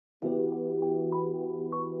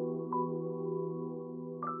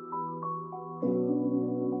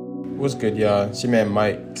What's good, y'all? It's your man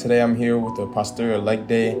Mike. Today I'm here with a posterior leg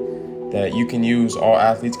day that you can use, all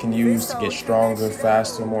athletes can use to get stronger,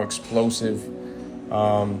 faster, more explosive.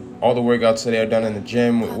 All the workouts today are done in the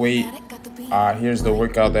gym with weight. Here's the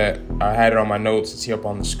workout that I had it on my notes. It's here up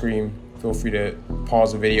on the screen. Feel free to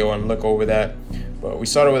pause the video and look over that. But we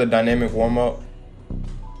started with a dynamic warm-up.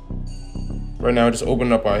 Right now, just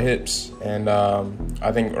opening up our hips, and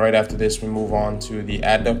I think right after this, we move on to the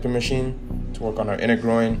adductor machine to work on our inner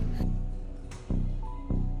groin.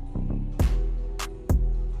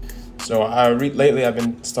 So lately, I've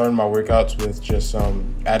been starting my workouts with just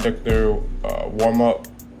adductor warm-up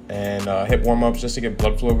and hip warm-ups just to get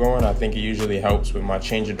blood flow going. I think it usually helps with my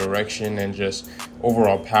change of direction and just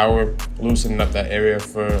overall power, loosening up that area.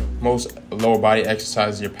 For most lower body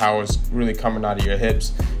exercises, your power is really coming out of your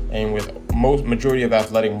hips, and with majority of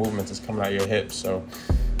athletic movements is coming out of your hips. So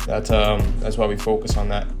that's why we focus on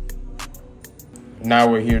that.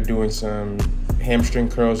 Now we're here doing some hamstring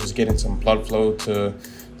curls, just getting some blood flow to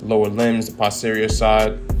the lower limbs, the posterior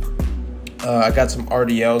side. I got some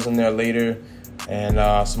RDLs in there later and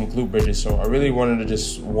some glute bridges. So I really wanted to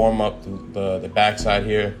just warm up the backside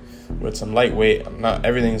here with some lightweight.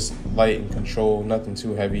 Everything's light and controlled, nothing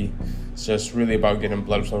too heavy. It's just really about getting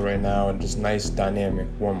blood flow right now and just nice dynamic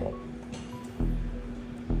warm up.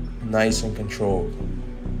 Nice and controlled.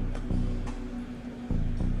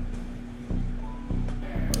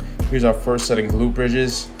 Here's our first set of glute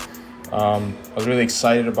bridges. I was really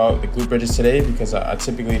excited about the glute bridges today because I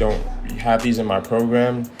typically don't have these in my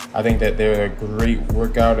program. I think that they're a great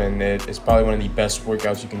workout, and it's probably one of the best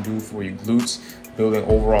workouts you can do for your glutes, building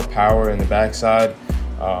overall power in the backside.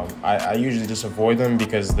 I usually just avoid them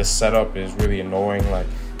because the setup is really annoying, like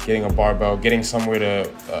getting a barbell, getting somewhere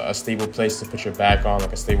to a stable place to put your back on,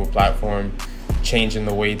 like a stable platform, changing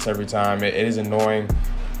the weights every time. It is annoying.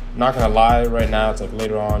 I'm not gonna lie, right now it's like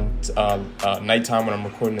later on nighttime when I'm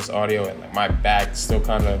recording this audio, and like my back's still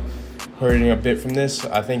kind of hurting a bit from this.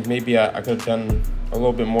 I think maybe I could have done a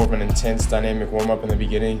little bit more of an intense dynamic warm-up in the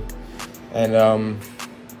beginning. And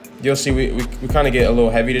you'll see we kind of get a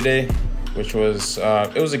little heavy today, which was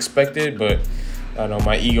it was expected, but I don't know,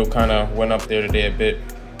 my ego kind of went up there today a bit.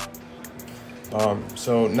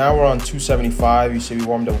 So now we're on 275. You see we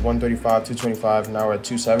warmed up 135, 225, now we're at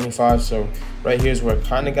 275. So right here is where it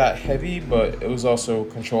kind of got heavy, but it was also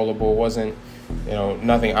controllable. It wasn't,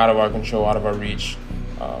 nothing out of our control, out of our reach.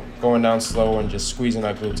 Going down slow and just squeezing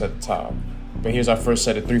our glutes at the top. But here's our first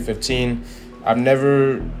set of 315. I've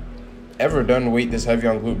never ever done weight this heavy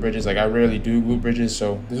on glute bridges. Like, I rarely do glute bridges,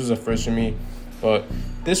 so this was a first for me. But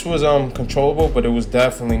this was controllable, but it was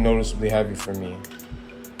definitely noticeably heavy for me.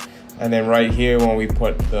 And then right here, when we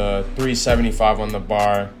put the 375 on the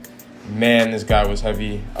bar, man, this guy was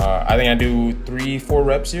heavy. I think I do 3-4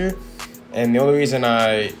 reps here. And the only reason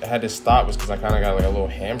I had to stop was because I kind of got like a little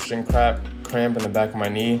hamstring cramp in the back of my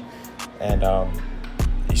knee. And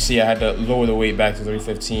you see I had to lower the weight back to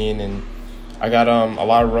 315. And I got a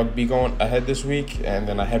lot of rugby going ahead this week. And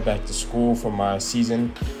then I head back to school for my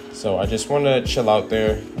season. So I just wanted to chill out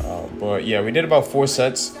there. But yeah, we did about 4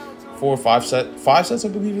 sets. 4 or 5 sets, I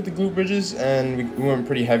believe, with the glute bridges, and we went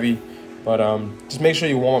pretty heavy. But just make sure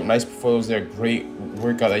you warm up nice before those. They're a great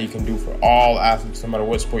workout that you can do for all athletes, no matter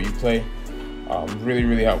what sport you play. Really,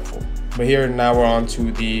 really helpful. But here now we're on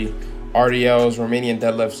to the RDLs, Romanian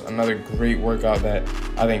deadlifts, another great workout that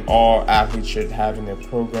I think all athletes should have in their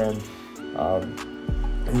program.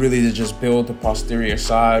 Really to just build the posterior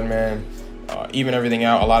side, man. Even everything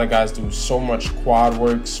out. A lot of guys do so much quad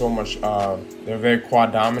work, so much, they're very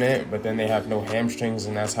quad dominant, but then they have no hamstrings,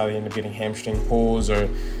 and that's how they end up getting hamstring pulls or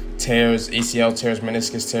tears, ACL tears,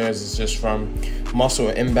 meniscus tears. It's just from muscle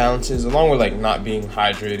imbalances, along with like not being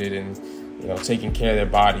hydrated and taking care of their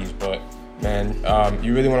bodies. But man,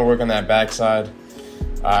 you really want to work on that backside.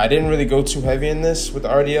 I didn't really go too heavy in this with the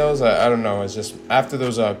RDLs. I don't know. It's just after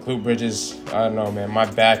those glute bridges, I don't know, man. My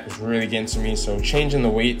back was really getting to me. So changing the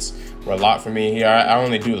weights were a lot for me here. I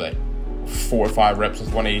only do like 4 or 5 reps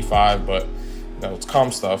with 185, but it's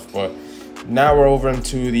calm stuff. But now we're over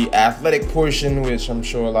into the athletic portion, which I'm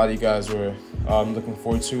sure a lot of you guys were looking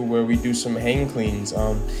forward to, where we do some hang cleans.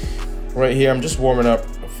 Right here, I'm just warming up,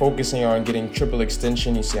 focusing on getting triple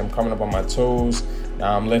extension. You see I'm coming up on my toes.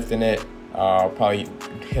 Now I'm lifting it. I'll probably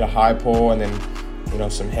hit a high pull and then,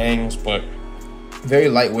 some hangs, but very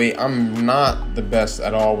lightweight. I'm not the best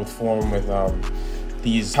at all with form with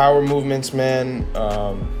these power movements, man.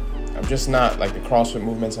 I'm just not like the CrossFit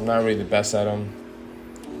movements. I'm not really the best at them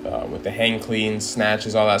with the hang cleans,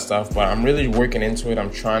 snatches, all that stuff, but I'm really working into it.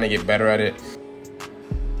 I'm trying to get better at it.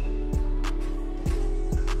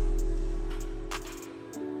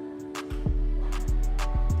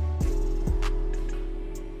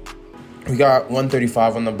 We got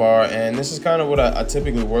 135 on the bar, and this is kind of what I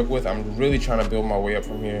typically work with. I'm really trying to build my way up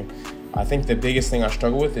from here. I think the biggest thing I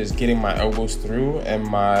struggle with is getting my elbows through and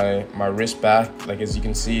my wrist back. Like, as you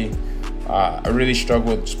can see, I really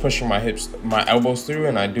struggle with just pushing my elbows through,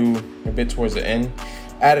 and I do a bit towards the end.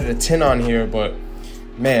 Added a 10 on here, but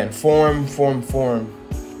man, form.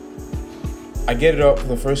 I get it up for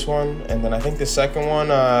the first one, and then I think the second one,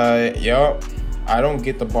 I don't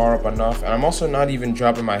get the bar up enough, and I'm also not even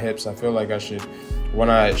dropping my hips. I feel like I should, when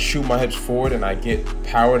I shoot my hips forward and I get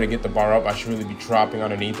power to get the bar up, I should really be dropping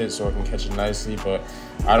underneath it so I can catch it nicely, but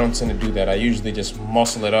I don't tend to do that. I usually just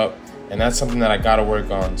muscle it up, and that's something that I gotta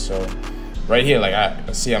work on. So right here, like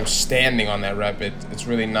I'm standing on that rep. It's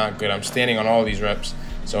really not good. I'm standing on all these reps,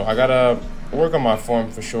 so I gotta work on my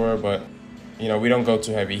form for sure, but you know, we don't go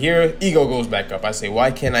too heavy. Here, ego goes back up. I say,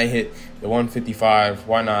 why can't I hit the 155?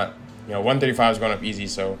 Why not? You know, 135 is going up easy,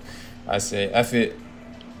 so I say, F it,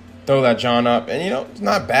 throw that John up, and you know, it's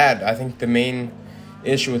not bad. I think the main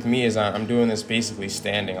issue with me is I'm doing this basically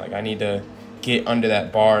standing. Like, I need to get under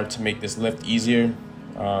that bar to make this lift easier,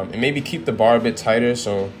 and maybe keep the bar a bit tighter,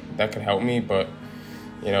 so that could help me. But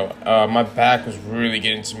you know, my back was really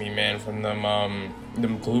getting to me, man, from them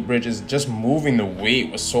glute bridges. Just moving the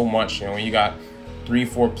weight was so much. You know, when you got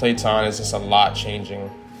 3-4 plates on, it's just a lot changing.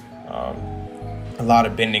 A lot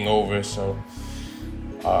of bending over, so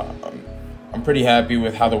I'm pretty happy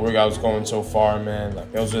with how the workout's going so far, man.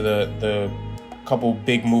 Like, those are the couple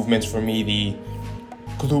big movements for me: the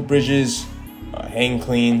glute bridges, hang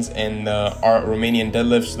cleans, and the Romanian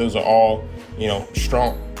deadlifts. Those are all, you know,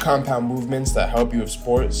 strong compound movements that help you with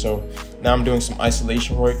sport. So now I'm doing some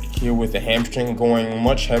isolation work here with the hamstring, going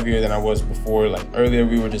much heavier than I was before. Like, earlier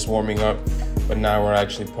we were just warming up, but now we're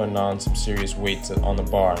actually putting on some serious weights on the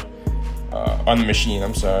bar. On the machine,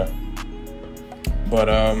 I'm sorry. But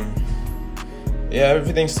yeah,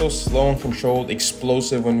 everything's still slow and controlled,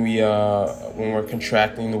 explosive when we're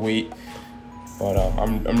contracting the weight. But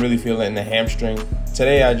I'm really feeling it in the hamstring.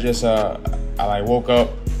 Today I just I like woke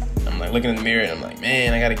up, I'm like looking in the mirror and I'm like,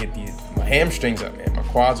 man, I gotta get my hamstrings up, man. My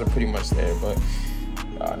quads are pretty much there,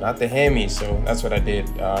 but not the hammies. So that's what I did.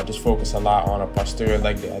 Just focus a lot on a posterior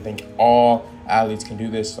leg day. I think all athletes can do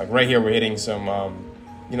this. Like right here, we're hitting some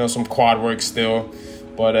you know, some quad work still,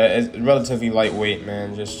 but it's relatively lightweight,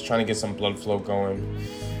 man. Just trying to get some blood flow going,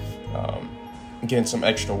 getting some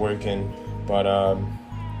extra work in. But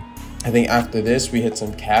I think after this, we hit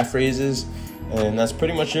some calf raises, and that's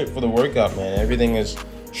pretty much it for the workout, man. Everything is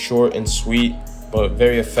short and sweet, but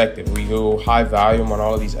very effective. We go high volume on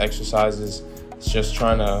all of these exercises. It's just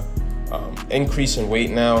trying to increase in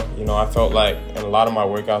weight now. You know, I felt like in a lot of my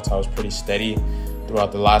workouts, I was pretty steady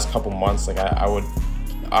throughout the last couple months. Like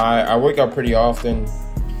I work out pretty often.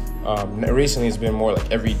 Recently it's been more like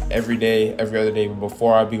every day, every other day. But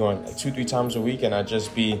before, I'd be going like 2-3 times a week, and I'd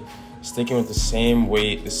just be sticking with the same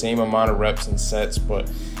weight, the same amount of reps and sets. But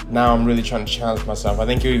now I'm really trying to challenge myself. I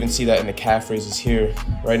think you'll even see that in the calf raises here.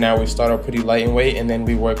 Right now we start out pretty light in weight, and then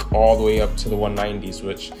we work all the way up to the 190s,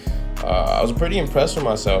 which I was pretty impressed with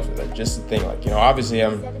myself. Like, just the thing, like, you know, obviously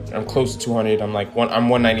I'm close to 200. I'm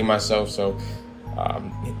 190 myself, so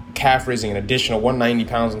calf raising an additional 190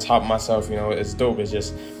 pounds on top of myself, you know, it's dope. It's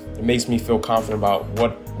just, it makes me feel confident about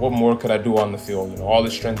what more could I do on the field. You know, all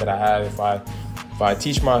the strength that I have, if I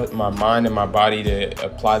teach my mind and my body to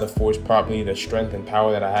apply the force properly, the strength and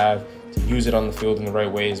power that I have to use it on the field in the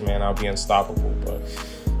right ways, man, I'll be unstoppable. But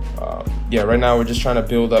yeah, right now we're just trying to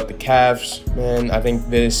build up the calves, man. I think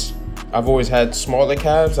I've always had smaller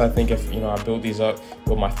calves. I think if, you know, I build these up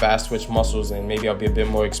with my fast twitch muscles, and maybe I'll be a bit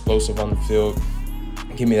more explosive on the field.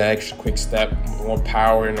 Give me that extra quick step, more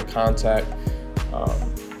power in the contact.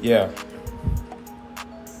 Yeah,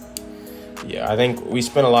 I think we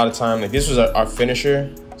spent a lot of time. Like, this was our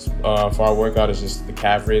finisher for our workout. Is just the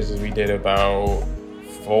calf raises. We did about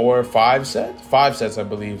 4 or 5 sets. 5 sets, I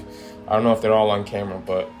believe. I don't know if they're all on camera,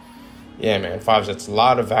 but yeah, man, 5 sets. A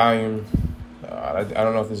lot of volume. I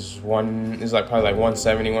don't know if this is one. It's like probably like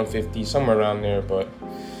 170, 150, somewhere around there, but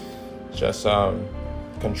just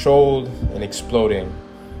controlled and exploding.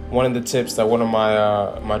 One of the tips that one of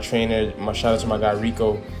my trainer, my shout out to my guy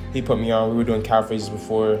Rico, he put me on. We were doing calf raises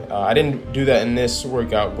before. I didn't do that in this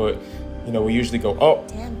workout, but you know, we usually go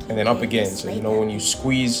up and then up again. So you know, when you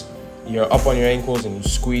squeeze, you're up on your ankles and you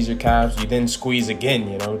squeeze your calves, you then squeeze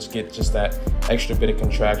again, you know, to get just that extra bit of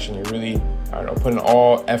contraction. You're really, I don't know, putting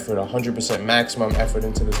all effort, 100% maximum effort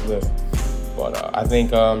into this lift. But I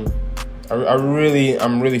think I'm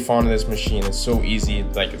really fond of this machine. It's so easy.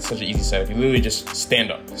 Like, it's such an easy setup. You literally just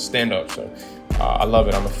stand up. So I love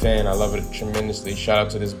it. I'm a fan. I love it tremendously. Shout out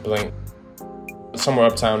to this Blink, somewhere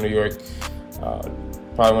uptown New York.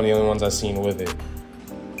 Probably one of the only ones I've seen with it.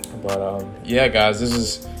 But yeah, guys, this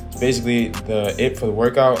is basically it for the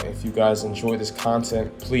workout. If you guys enjoy this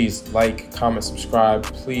content, please like, comment, subscribe.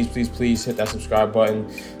 Please hit that subscribe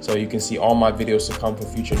button so you can see all my videos to come for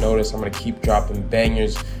future notice. I'm gonna keep dropping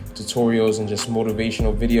bangers, tutorials, and just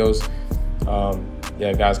motivational videos.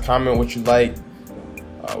 Yeah, guys, comment what you liked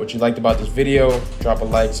about this video. Drop a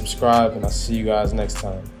like, subscribe, and I'll see you guys next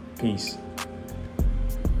time. Peace.